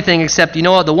nobody anything except, you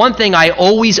know what, the one thing I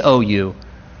always owe you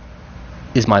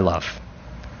is my love.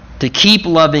 To keep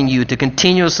loving you, to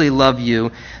continuously love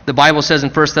you. The Bible says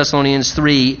in 1 Thessalonians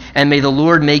 3, and may the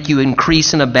Lord make you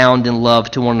increase and abound in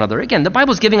love to one another. Again, the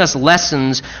Bible is giving us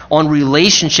lessons on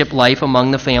relationship life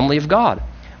among the family of God.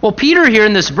 Well, Peter here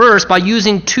in this verse, by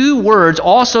using two words,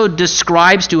 also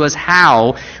describes to us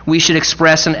how we should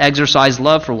express and exercise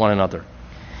love for one another.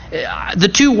 The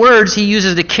two words he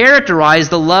uses to characterize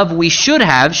the love we should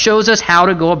have shows us how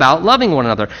to go about loving one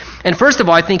another. And first of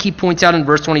all, I think he points out in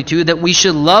verse 22 that we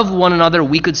should love one another,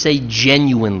 we could say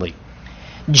genuinely.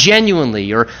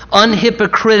 Genuinely or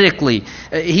unhypocritically.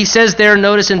 He says there,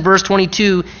 notice in verse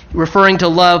 22, referring to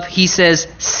love, he says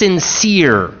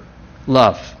sincere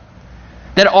love.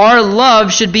 That our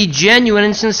love should be genuine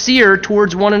and sincere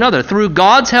towards one another. Through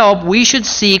God's help, we should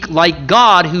seek, like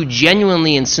God, who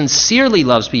genuinely and sincerely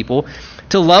loves people,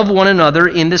 to love one another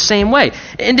in the same way.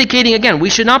 Indicating, again, we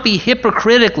should not be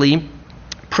hypocritically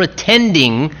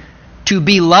pretending to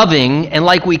be loving and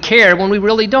like we care when we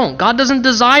really don't. God doesn't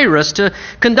desire us to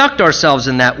conduct ourselves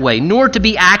in that way, nor to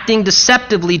be acting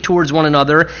deceptively towards one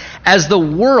another as the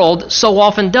world so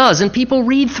often does. And people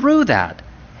read through that.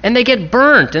 And they get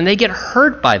burnt and they get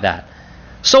hurt by that.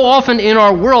 So often in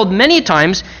our world, many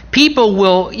times, people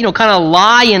will, kind of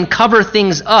lie and cover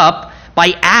things up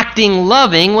by acting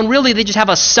loving when really they just have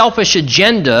a selfish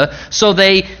agenda. So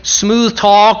they smooth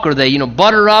talk or they,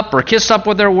 butter up or kiss up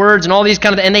with their words and all these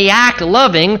kind of, and they act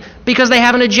loving because they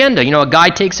have an agenda. A guy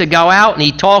takes a gal out and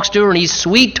he talks to her and he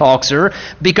sweet talks her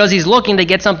because he's looking to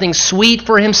get something sweet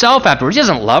for himself afterwards. He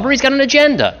doesn't love her. He's got an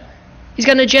agenda. He's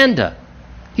got an agenda.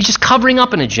 He's just covering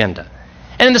up an agenda.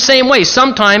 And in the same way,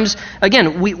 sometimes,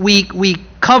 again, we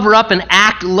cover up and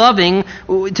act loving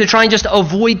to try and just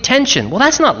avoid tension. Well,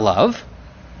 that's not love.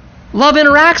 Love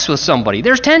interacts with somebody.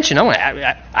 There's tension. I want to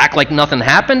act like nothing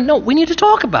happened. No, we need to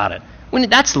talk about it.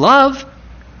 That's love.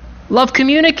 Love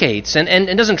communicates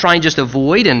and doesn't try and just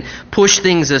avoid and push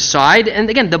things aside. And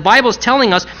again, the Bible's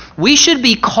telling us we should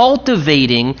be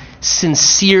cultivating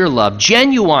sincere love,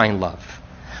 genuine love.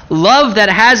 Love that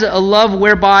has a love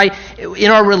whereby in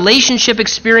our relationship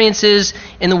experiences,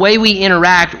 in the way we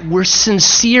interact, we're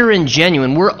sincere and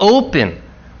genuine. We're open.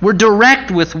 We're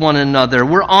direct with one another.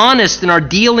 We're honest in our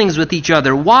dealings with each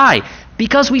other. Why?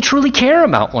 Because we truly care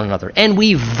about one another and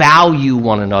we value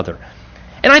one another.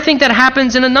 And I think that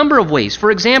happens in a number of ways.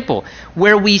 For example,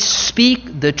 where we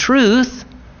speak the truth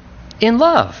in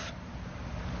love.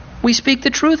 We speak the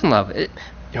truth in love.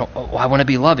 I want to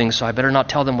be loving, so I better not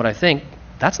tell them what I think.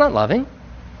 That's not loving.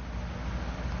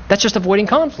 That's just avoiding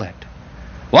conflict.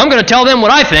 Well, I'm going to tell them what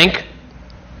I think.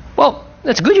 Well,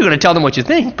 that's good you're going to tell them what you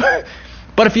think.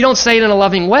 But if you don't say it in a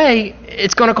loving way,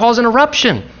 it's going to cause an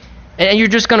eruption. And you're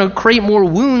just going to create more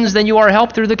wounds than you are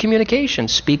help through the communication.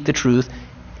 Speak the truth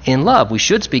in love. We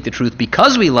should speak the truth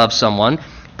because we love someone,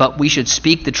 but we should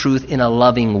speak the truth in a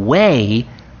loving way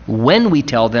when we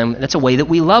tell them. That's a way that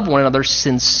we love one another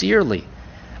sincerely.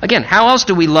 Again, how else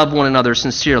do we love one another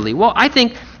sincerely? Well, I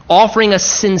think offering a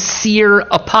sincere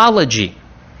apology.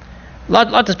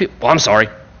 Lots of people, I'm sorry.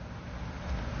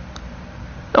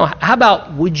 No, how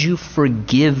about, would you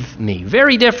forgive me?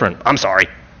 Very different. I'm sorry.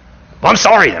 Well, I'm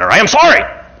sorry then, all right? I'm sorry.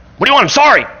 What do you want? I'm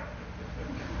sorry.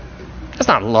 That's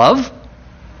not love.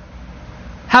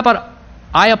 How about,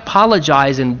 I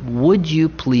apologize and would you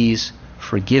please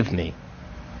forgive me?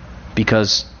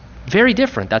 Because very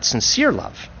different. That's sincere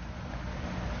love.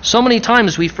 So many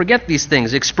times we forget these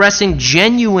things, expressing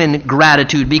genuine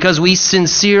gratitude because we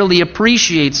sincerely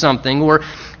appreciate something, or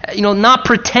not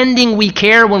pretending we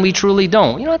care when we truly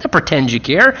don't. You don't have to pretend you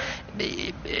care.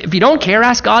 If you don't care,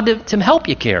 ask God to help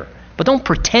you care. But don't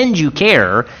pretend you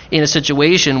care in a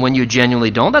situation when you genuinely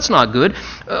don't. That's not good.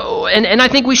 And I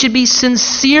think we should be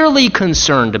sincerely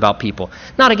concerned about people.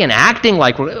 Not, again, acting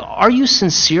like, are you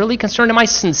sincerely concerned? Am I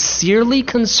sincerely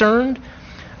concerned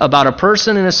about a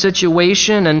person in a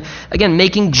situation? And again,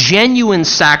 making genuine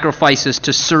sacrifices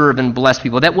to serve and bless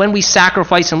people. That when we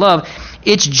sacrifice in love,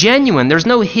 it's genuine. There's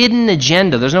no hidden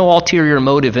agenda. There's no ulterior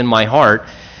motive in my heart.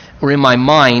 or in my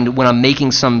mind when I'm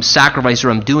making some sacrifice or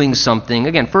I'm doing something.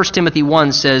 Again, 1 Timothy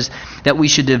 1 says that we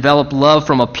should develop love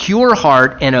from a pure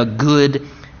heart and a good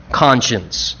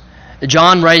conscience.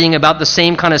 John, writing about the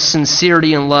same kind of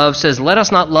sincerity and love, says, let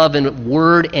us not love in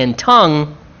word and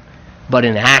tongue, but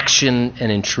in action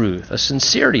and in truth. A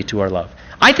sincerity to our love.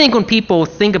 I think when people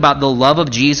think about the love of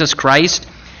Jesus Christ,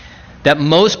 that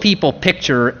most people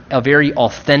picture a very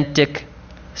authentic,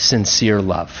 sincere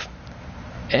love.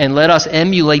 And let us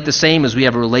emulate the same as we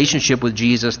have a relationship with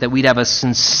Jesus, that we'd have a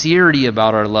sincerity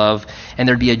about our love, and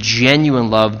there'd be a genuine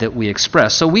love that we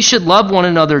express. So we should love one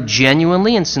another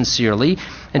genuinely and sincerely.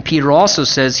 And Peter also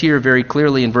says here very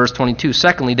clearly in verse 22,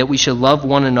 secondly, that we should love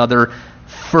one another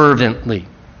fervently.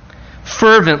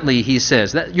 Fervently, he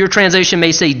says. That, your translation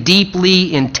may say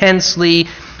deeply, intensely.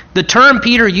 The term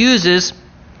Peter uses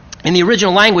in the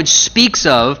original language speaks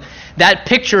of that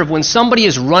picture of when somebody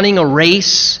is running a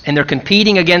race and they're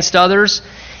competing against others,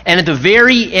 and at the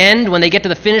very end, when they get to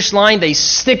the finish line, they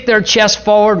stick their chest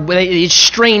forward, they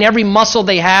strain every muscle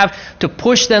they have to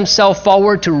push themselves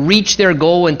forward to reach their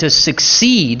goal and to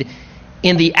succeed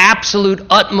in the absolute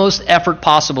utmost effort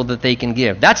possible that they can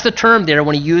give. That's the term there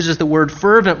when he uses the word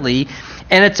fervently,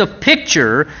 and it's a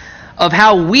picture of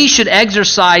how we should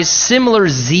exercise similar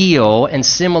zeal and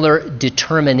similar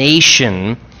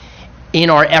determination in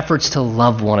our efforts to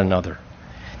love one another.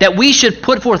 That we should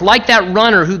put forth, like that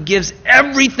runner who gives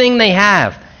everything they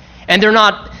have, and they're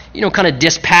not, kind of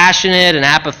dispassionate and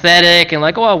apathetic and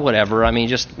like, oh, whatever,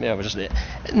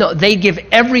 no, they give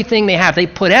everything they have. They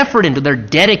put effort into it. They're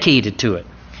dedicated to it.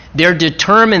 They're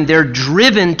determined. They're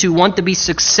driven to want to be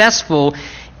successful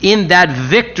in that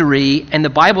victory. And the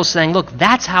Bible's saying, look,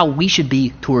 that's how we should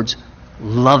be towards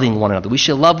loving one another. We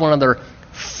should love one another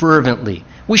fervently.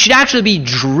 We should actually be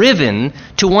driven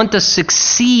to want to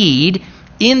succeed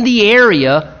in the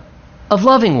area of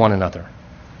loving one another.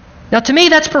 Now, to me,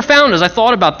 that's profound as I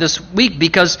thought about this week,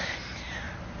 because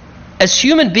as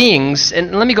human beings,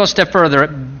 and let me go a step further,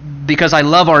 because I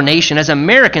love our nation, as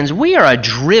Americans, we are a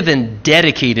driven,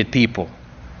 dedicated people.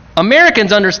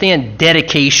 Americans understand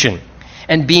dedication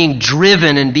and being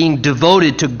driven and being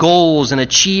devoted to goals and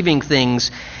achieving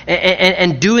things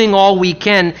and doing all we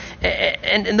can.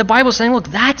 And the Bible's saying, look,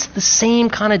 that's the same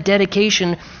kind of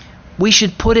dedication we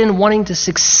should put in wanting to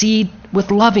succeed with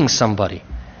loving somebody.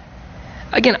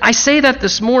 Again, I say that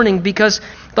this morning because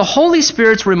the Holy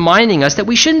Spirit's reminding us that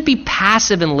we shouldn't be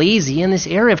passive and lazy in this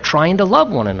area of trying to love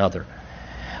one another.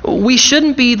 We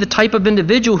shouldn't be the type of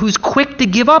individual who's quick to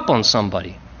give up on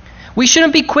somebody. We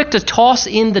shouldn't be quick to toss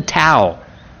in the towel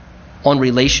on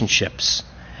relationships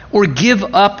or give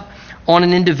up on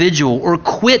an individual or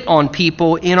quit on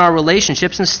people in our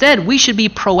relationships. Instead, we should be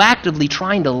proactively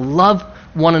trying to love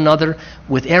one another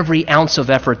with every ounce of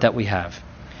effort that we have.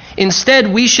 Instead,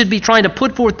 we should be trying to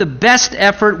put forth the best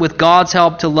effort with God's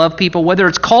help to love people, whether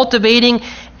it's cultivating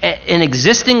an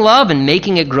existing love and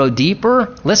making it grow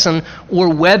deeper,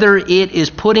 or whether it is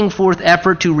putting forth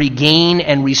effort to regain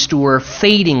and restore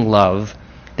fading love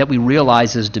that we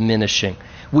realize is diminishing.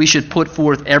 We should put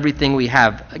forth everything we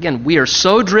have. Again, we are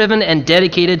so driven and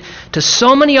dedicated to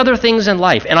so many other things in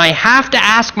life. And I have to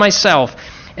ask myself,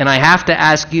 and I have to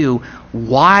ask you,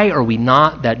 why are we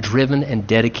not that driven and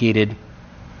dedicated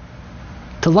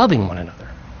to loving one another?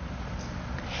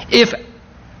 If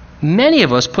many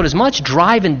of us put as much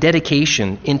drive and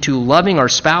dedication into loving our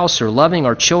spouse or loving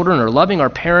our children or loving our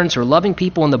parents or loving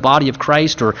people in the body of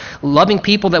Christ or loving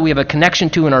people that we have a connection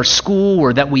to in our school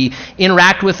or that we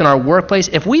interact with in our workplace,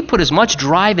 if we put as much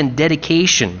drive and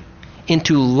dedication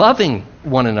into loving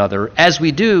one another as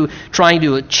we do trying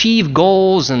to achieve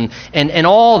goals and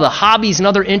all the hobbies and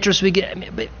other interests we get,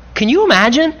 can you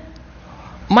imagine?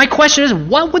 My question is,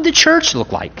 what would the church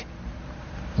look like?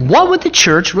 What would the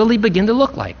church really begin to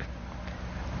look like?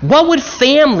 What would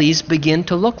families begin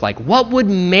to look like? What would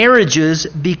marriages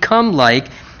become like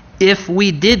if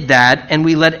we did that and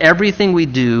we let everything we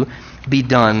do be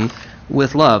done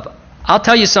with love? I'll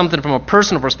tell you something from a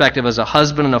personal perspective as a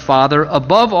husband and a father.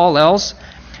 Above all else,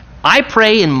 I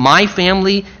pray in my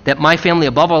family that my family,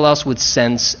 above all else, would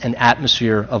sense an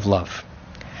atmosphere of love.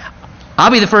 I'll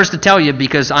be the first to tell you,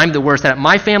 because I'm the worst at it.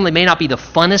 My family may not be the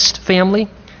funnest family,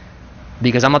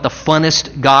 because I'm not the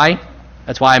funnest guy.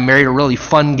 That's why I married a really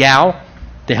fun gal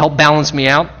to help balance me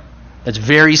out. That's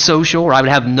very social, or I would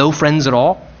have no friends at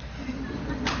all.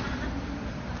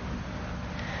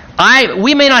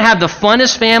 We may not have the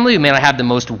funnest family. We may not have the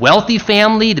most wealthy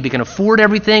family that we can afford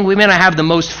everything. We may not have the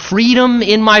most freedom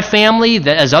in my family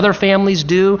as other families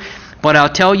do. But I'll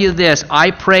tell you this, I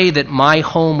pray that my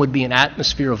home would be an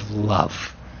atmosphere of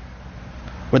love.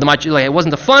 It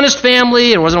wasn't the funnest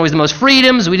family. It wasn't always the most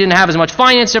freedoms. We didn't have as much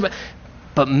finance.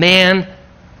 But man,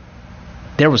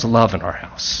 there was love in our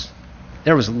house.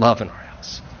 There was love in our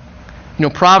house.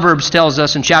 Proverbs tells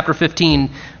us in chapter 15,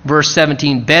 verse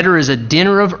 17, better is a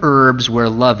dinner of herbs where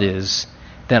love is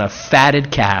than a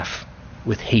fatted calf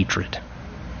with hatred.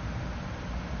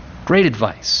 Great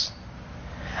advice.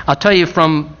 I'll tell you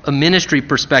from a ministry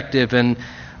perspective and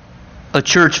a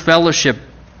church fellowship,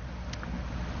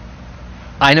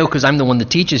 I know because I'm the one that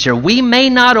teaches here, we may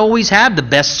not always have the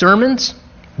best sermons.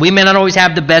 We may not always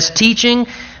have the best teaching.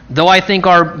 Though I think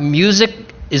our music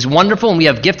is wonderful and we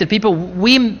have gifted people,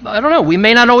 we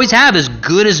may not always have as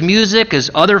good as music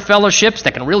as other fellowships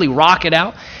that can really rock it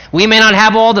out. We may not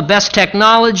have all the best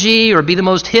technology or be the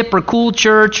most hip or cool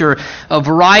church or a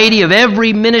variety of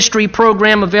every ministry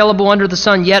program available under the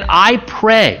sun. Yet I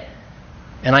pray,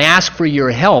 and I ask for your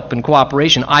help and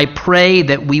cooperation, I pray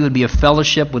that we would be a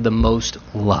fellowship with the most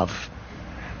love.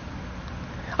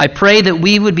 I pray that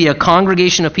we would be a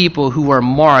congregation of people who are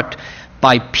marked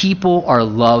by people are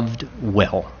loved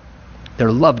well.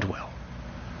 They're loved well.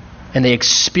 And they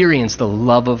experience the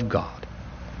love of God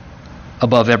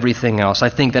above everything else. I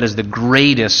think that is the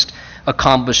greatest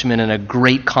accomplishment and a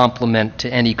great compliment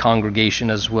to any congregation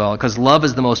as well, because love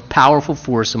is the most powerful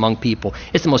force among people.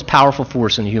 It's the most powerful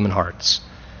force in human hearts.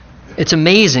 It's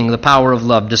amazing, the power of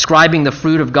love. Describing the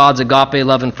fruit of God's agape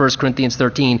love in 1 Corinthians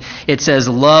 13, it says,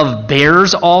 love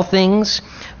bears all things,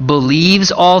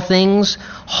 believes all things,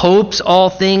 hopes all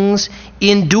things,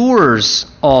 endures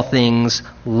all things.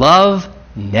 Love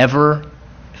never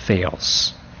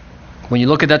fails. When you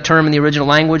look at that term in the original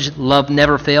language, love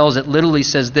never fails, it literally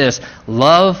says this: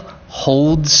 love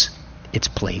holds its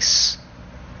place.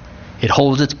 It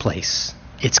holds its place.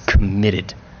 It's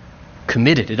committed.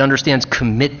 Committed. It understands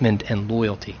commitment and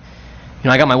loyalty.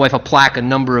 I got my wife a plaque a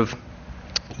number of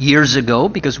years ago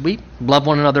because we love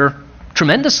one another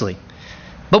tremendously.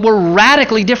 But we're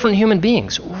radically different human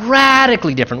beings.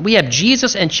 Radically different. We have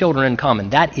Jesus and children in common.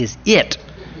 That is it.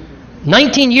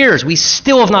 19 years, we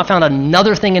still have not found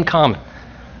another thing in common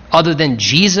other than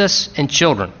Jesus and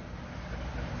children.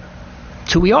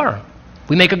 It's who we are.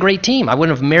 We make a great team. I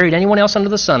wouldn't have married anyone else under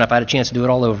the sun if I had a chance to do it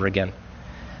all over again.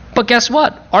 But guess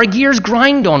what? Our gears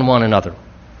grind on one another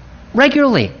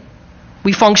regularly.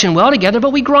 We function well together,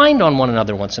 but we grind on one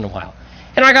another once in a while.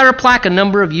 And I got our plaque a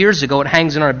number of years ago. It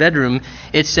hangs in our bedroom.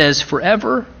 It says,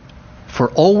 forever, for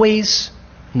always,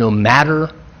 no matter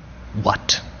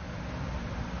what.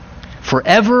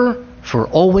 Forever, for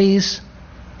always,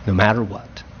 no matter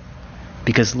what.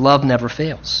 Because love never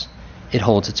fails. It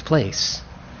holds its place.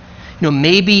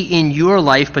 Maybe in your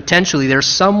life, potentially, there's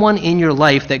someone in your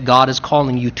life that God is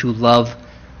calling you to love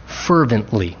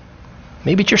fervently.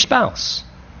 Maybe it's your spouse.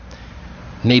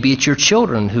 Maybe it's your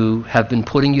children who have been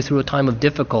putting you through a time of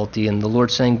difficulty, and the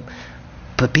Lord's saying,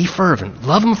 but be fervent.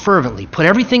 Love them fervently. Put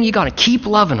everything you got and keep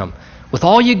loving them. With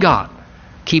all you got,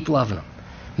 keep loving them.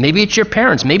 Maybe it's your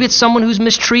parents. Maybe it's someone who's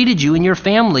mistreated you in your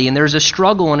family, and there's a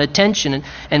struggle and a tension,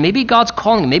 and maybe God's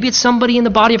calling you. Maybe it's somebody in the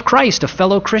body of Christ, a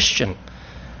fellow Christian.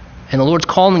 And the Lord's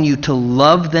calling you to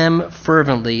love them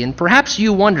fervently. And perhaps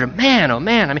you wonder, man, oh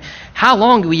man, how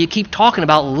long will you keep talking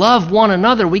about love one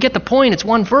another? We get the point. It's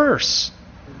one verse.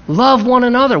 Love one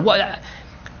another.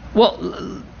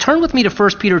 Well, turn with me to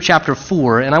 1 Peter chapter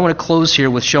 4, and I want to close here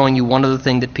with showing you one other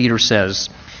thing that Peter says,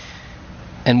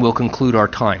 and we'll conclude our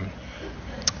time.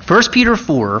 1 Peter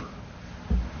 4,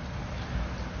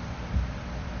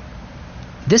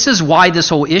 this is why this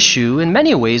whole issue, in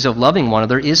many ways, of loving one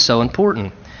another is so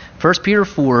important. 1 Peter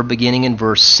 4, beginning in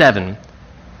verse 7,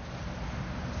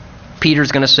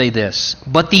 Peter's going to say this: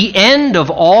 but the end of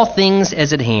all things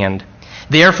is at hand.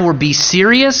 Therefore be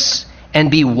serious and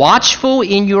be watchful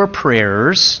in your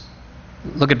prayers.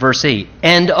 Look at verse 8.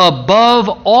 And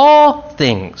above all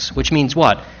things, which means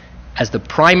what? As the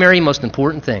primary, most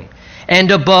important thing. And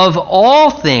above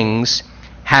all things,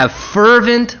 have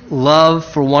fervent love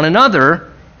for one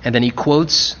another. And then he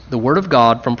quotes the word of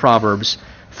God from Proverbs: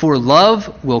 for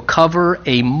love will cover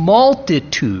a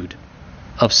multitude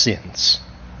of sins.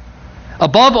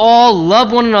 Above all,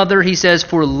 love one another, he says,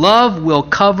 for love will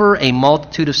cover a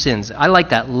multitude of sins. I like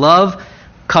that. Love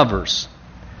covers.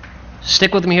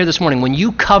 Stick with me here this morning. When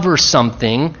you cover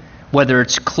something, whether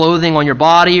it's clothing on your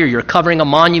body or you're covering a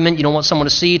monument, you don't want someone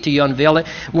to see it till you unveil it.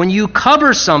 When you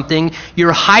cover something,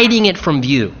 you're hiding it from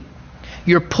view.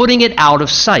 You're putting it out of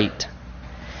sight.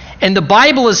 And the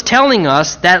Bible is telling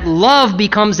us that love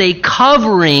becomes a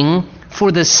covering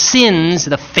for the sins,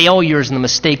 the failures, and the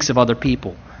mistakes of other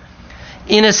people.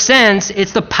 In a sense,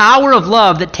 it's the power of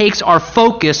love that takes our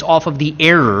focus off of the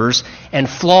errors and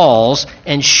flaws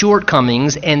and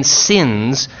shortcomings and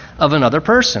sins of another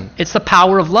person. It's the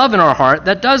power of love in our heart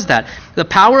that does that. The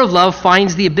power of love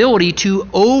finds the ability to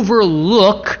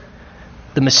overlook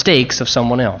the mistakes of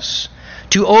someone else,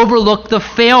 to overlook the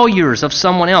failures of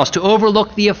someone else, to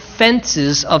overlook the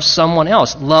offenses of someone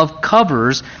else. Love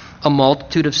covers a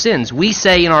multitude of sins. We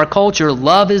say in our culture,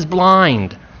 love is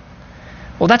blind.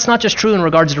 Well, that's not just true in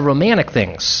regards to romantic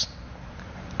things.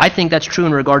 I think that's true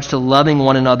in regards to loving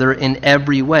one another in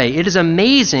every way. It is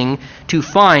amazing to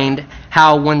find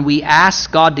how when we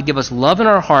ask God to give us love in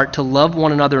our heart, to love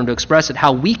one another and to express it,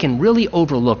 how we can really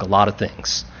overlook a lot of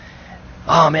things.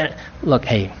 Oh, man, look,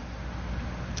 hey,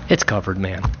 it's covered,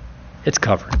 man. It's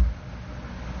covered.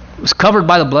 It was covered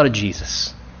by the blood of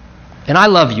Jesus. And I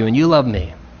love you and you love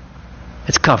me.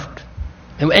 It's covered.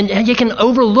 And you can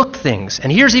overlook things.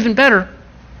 And here's even better.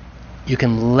 You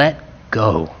can let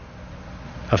go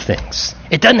of things.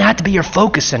 It doesn't have to be your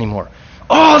focus anymore.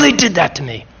 Oh, they did that to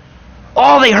me.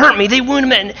 Oh, they hurt me. They wounded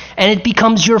me. And it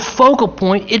becomes your focal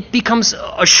point. It becomes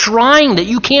a shrine that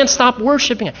you can't stop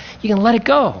worshiping. You can let it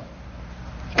go.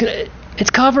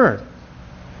 It's covered.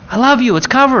 I love you. It's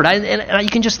covered. And you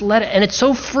can just let it. And it's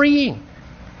so freeing.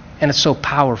 And it's so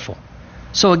powerful.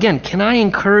 So again, can I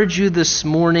encourage you this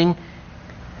morning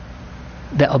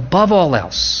that above all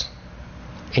else,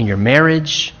 in your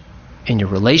marriage, in your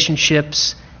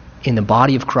relationships, in the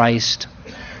body of Christ,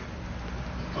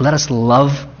 let us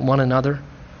love one another.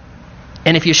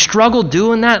 And if you struggle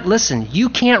doing that, listen, you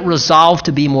can't resolve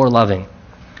to be more loving.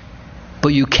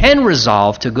 But you can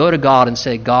resolve to go to God and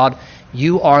say, God,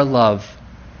 you are love.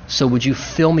 So would you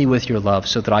fill me with your love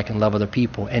so that I can love other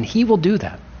people? And He will do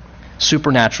that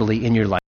supernaturally in your life.